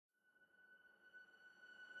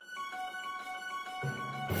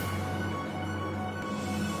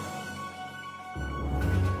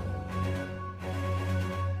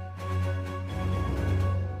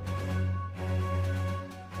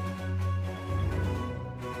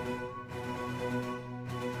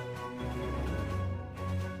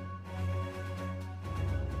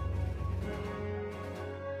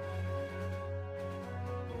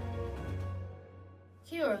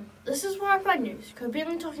Kia ora. This is Wairapa News. Ko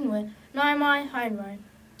Billy talking with Nai Mai Hainrai.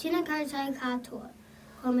 Tēnā koutou katoa.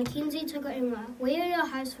 Ko Mackenzie Tukuinga. We are your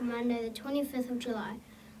hosts for Monday the 25th of July.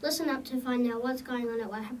 Listen up to find out what's going on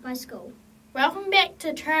at Wairapa School. Welcome back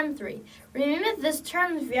to Term 3. Remember, this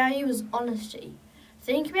term's value is honesty.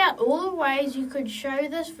 Think about all the ways you could show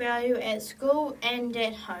this value at school and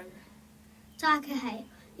at home. Tākahei.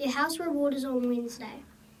 Your house reward is on Wednesday.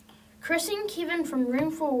 Chris and Kevin from Room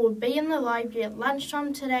 4 will be in the library at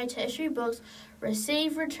lunchtime today to issue books,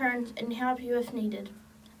 receive returns and help you if needed.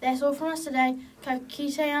 That's all from us today. Ka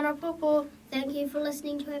kite ana popo. Thank you for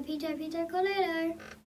listening to our Pito Pito Kolero.